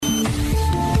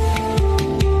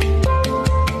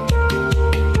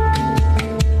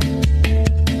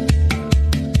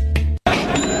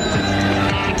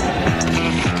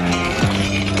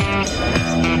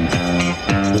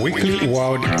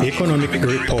Economic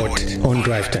Report on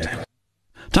Drive Time.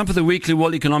 Time for the weekly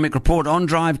World Economic Report on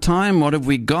Drive Time. What have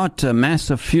we got?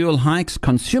 Massive fuel hikes,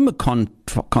 consumer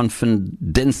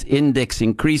confidence index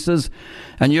increases,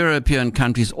 and European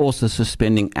countries also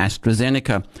suspending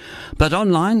AstraZeneca. But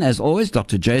online, as always,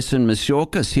 Dr. Jason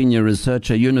Musyoka, Senior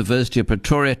Researcher, University of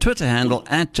Pretoria, Twitter handle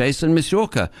 @Jason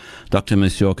Musyoka. Dr.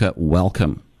 Musyoka,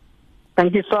 welcome.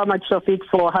 Thank you so much, Sophie,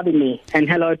 for having me, and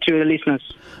hello to the listeners.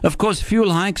 Of course,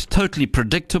 fuel hikes, totally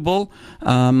predictable.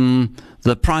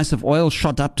 The price of oil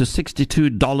shot up to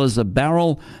 $62 a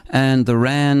barrel, and the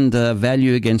rand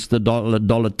value against the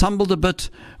dollar tumbled a bit,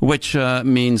 which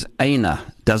means AINA,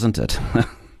 doesn't it?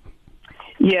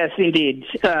 Yes, indeed.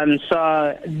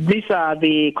 So these are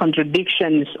the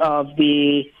contradictions of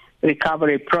the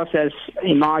recovery process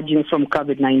emerging from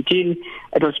COVID-19.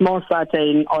 It was more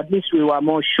certain, or at least we were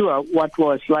more sure what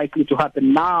was likely to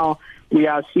happen. Now we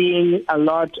are seeing a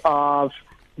lot of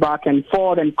back and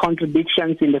forth and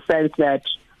contradictions in the sense that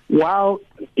while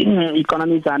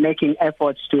economies are making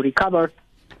efforts to recover,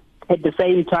 at the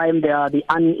same time there are the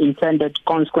unintended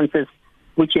consequences,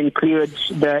 which include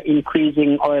the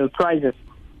increasing oil prices.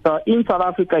 So in South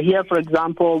Africa here, for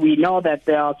example, we know that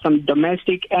there are some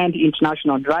domestic and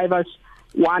international drivers.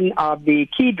 One of the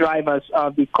key drivers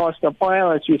of the cost of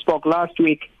oil, as we spoke last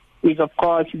week, is, of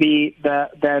course, the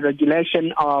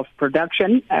regulation of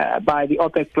production by the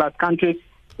OPEC Plus countries.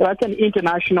 So that's an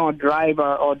international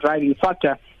driver or driving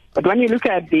factor. But when you look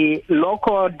at the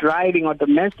local driving or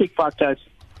domestic factors,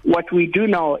 what we do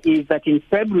know is that in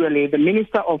February, the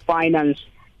Minister of Finance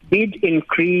did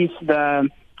increase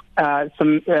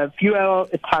some fuel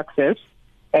taxes,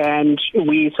 and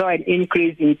we saw an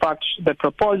increase. In fact, the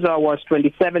proposal was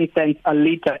 27 cents a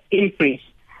litre increase.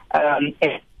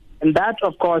 And that,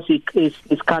 of course,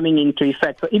 is coming into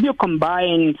effect. So if you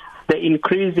combine the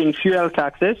increase in fuel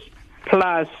taxes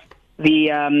plus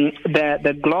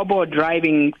the global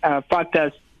driving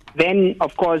factors, then,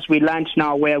 of course, we land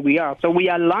now where we are. So we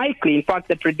are likely, in fact,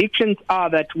 the predictions are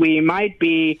that we might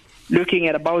be looking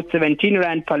at about 17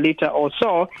 rand per litre or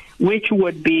so, which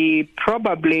would be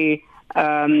probably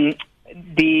the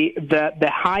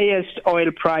highest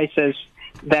oil prices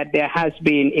that there has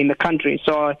been in the country.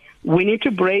 So we need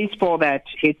to brace for that.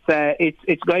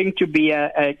 It's going to be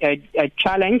a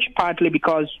challenge, partly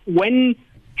because when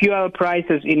fuel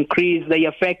prices increase, they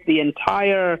affect the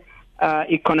entire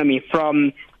economy,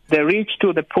 from the rich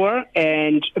to the poor,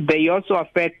 and they also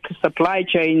affect supply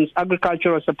chains,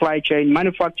 agricultural supply chain,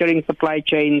 manufacturing supply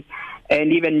chains,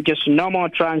 and even just normal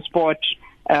transport.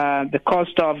 The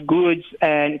cost of goods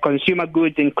and consumer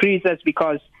goods increases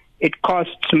because it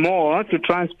costs more to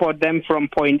transport them from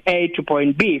point A to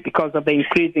point B because of the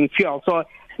increasing fuel. So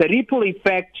the ripple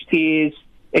effect is,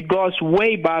 it goes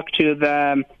way back to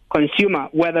the consumer,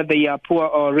 whether they are poor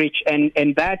or rich, and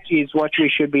that is what we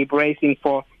should be bracing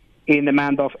for in the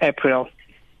month of April.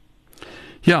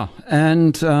 Yeah,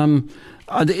 and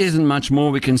there isn't much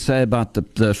more we can say about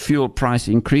the fuel price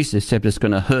increase, except it's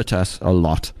going to hurt us a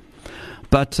lot.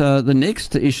 But the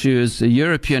next issue is the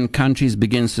European countries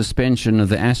begin suspension of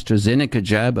the AstraZeneca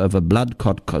jab over blood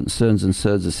clot concerns and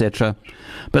SIRS, etc.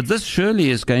 But this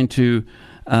surely is going to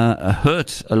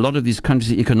hurt a lot of these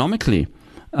countries economically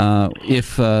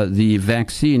if the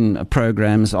vaccine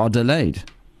programs are delayed.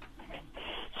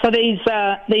 So there's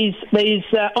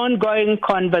ongoing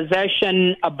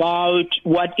conversation about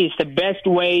what is the best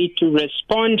way to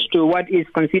respond to what is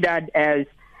considered as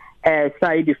a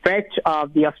side effect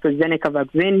of the AstraZeneca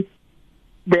vaccine.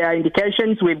 There are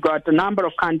indications. We've got a number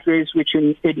of countries which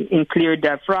include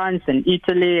France and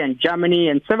Italy and Germany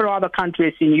and several other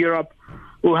countries in Europe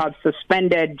who have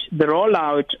suspended the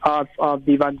rollout of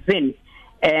the vaccine.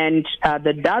 And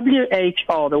the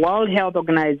WHO, the World Health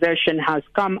Organization, has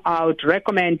come out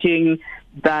recommending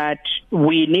that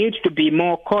we need to be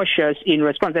more cautious in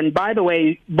response. And by the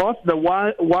way, both the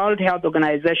World Health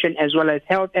Organization as well as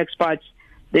health experts,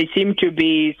 they seem to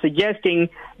be suggesting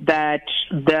that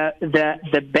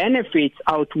the benefits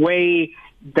outweigh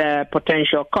the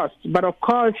potential costs. But of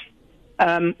course,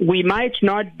 we might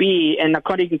not be, and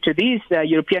according to these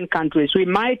European countries, we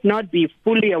might not be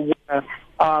fully aware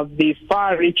of the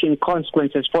far-reaching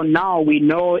consequences. For now, we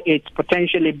know it's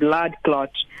potentially blood clot.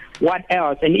 What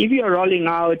else? And if you're rolling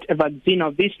out a vaccine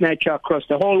of this nature across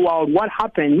the whole world, what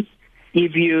happens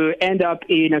if you end up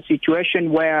in a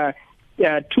situation where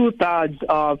 2/3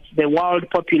 of the world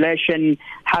population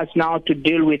has now to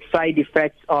deal with side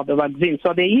effects of the vaccine?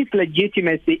 So there is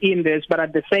legitimacy in this, but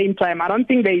at the same time, I don't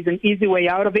think there is an easy way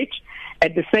out of it.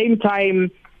 At the same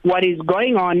time, what is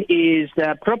going on is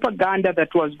propaganda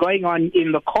that was going on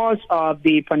in the course of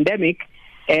the pandemic,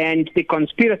 and the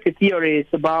conspiracy theories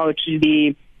about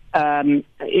the the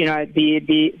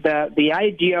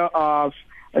idea of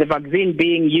the vaccine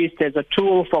being used as a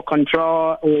tool for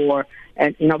control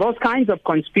those kinds of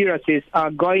conspiracies are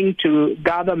going to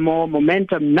gather more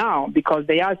momentum now, because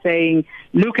they are saying,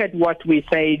 look at what we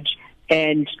said,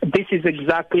 and this is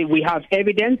exactly, we have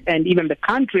evidence, and even the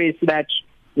countries that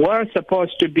were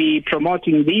supposed to be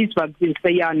promoting these vaccines,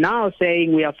 they are now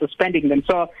saying we are suspending them.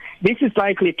 So this is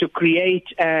likely to create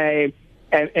a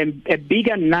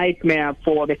bigger nightmare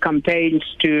for the campaigns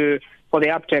for the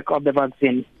uptake of the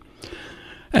vaccine.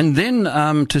 And then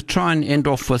to try and end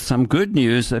off with some good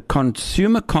news, a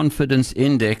consumer confidence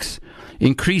index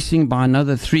increasing by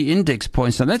another 3 index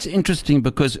points. Now that's interesting,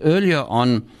 because earlier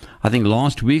on, I think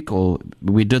last week,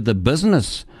 we did the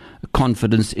business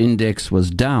confidence index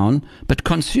was down, but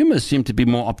consumers seem to be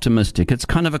more optimistic. It's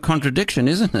kind of a contradiction,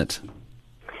 isn't it?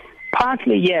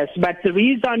 Partly, yes. But the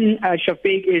reason,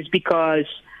 Shafiq, is because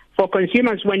for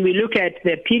consumers, when we look at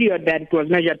the period that it was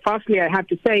measured, firstly, I have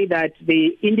to say that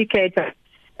the indicator,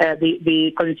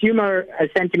 the consumer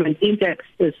sentiment index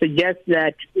suggests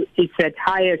that it's at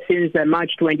higher since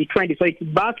March 2020. So it's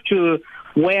back to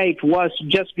where it was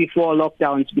just before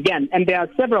lockdowns began. And there are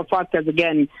several factors,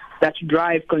 again, that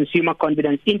drive consumer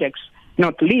confidence index,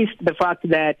 not least the fact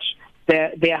that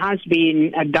there has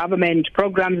been government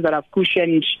programs that have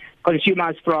cushioned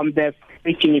consumers from the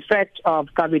reaching effect of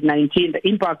COVID-19,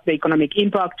 the economic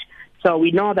impact. So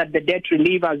we know that the debt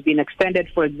relief has been extended,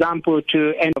 for example,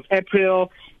 to end of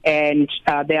April, and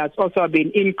there has also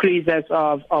been increases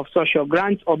of social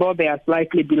grants, although they are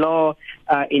slightly below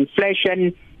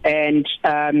inflation. And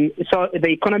so the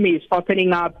economy is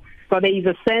opening up. So there is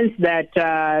a sense that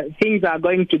things are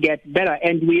going to get better.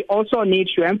 And we also need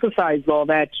to emphasize, though,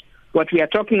 that what we are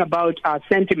talking about are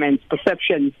sentiments,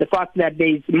 perceptions, the fact that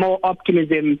there is more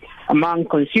optimism among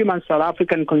consumers, South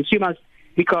African consumers,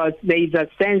 because there is a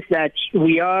sense that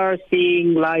we are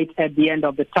seeing light at the end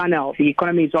of the tunnel. The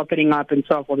economy is opening up and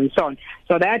so forth and so on.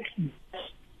 So that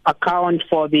account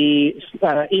for the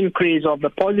increase of the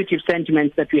positive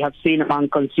sentiments that we have seen among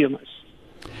consumers.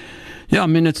 Yeah, I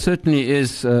mean, it certainly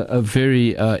is a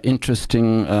very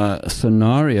interesting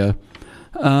scenario.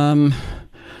 How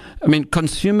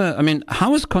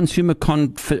is consumer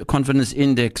confidence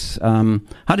index,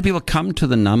 how do people come to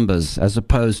the numbers as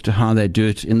opposed to how they do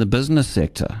it in the business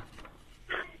sector?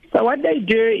 So what they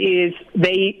do is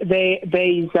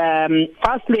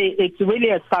firstly, it's really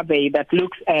a survey that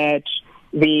looks at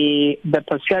the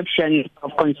perception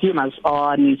of consumers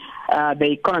on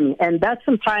the economy. And that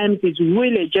sometimes is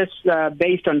really just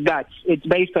based on guts. It's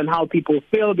based on how people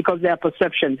feel, because they are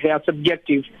perceptions, they are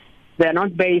subjective. They're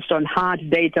not based on hard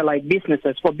data like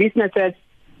businesses. For businesses,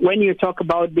 when you talk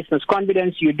about business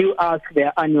confidence, you do ask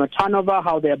their annual turnover,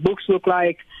 how their books look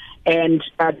like, and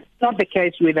that's not the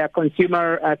case with a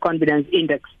consumer confidence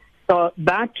index. So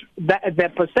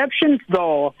the perceptions,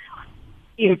 though,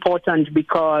 important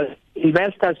because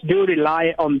investors do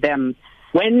rely on them.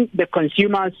 When the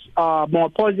consumers are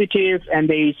more positive and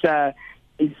there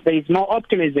is more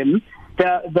optimism,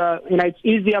 it's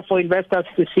easier for investors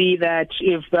to see that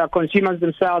if the consumers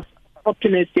themselves are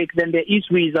optimistic, then there is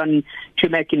reason to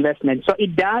make investments. So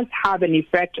it does have an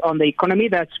effect on the economy,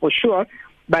 that's for sure,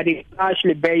 but it's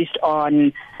actually based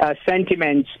on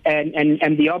sentiments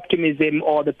and the optimism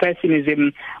or the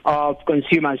pessimism of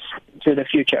consumers to the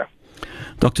future.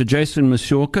 Dr. Jason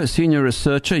Musyoka, Senior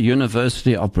Researcher,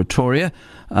 University of Pretoria,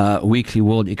 Weekly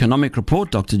World Economic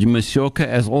Report. Dr. Musyoka,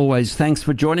 as always, thanks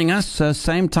for joining us.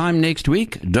 Same time next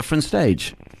week, different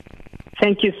stage.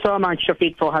 Thank you so much,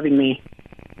 Shafiq, for having me.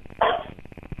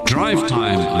 Drive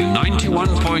Time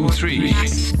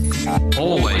 91.3.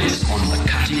 Always on the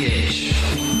cutting edge.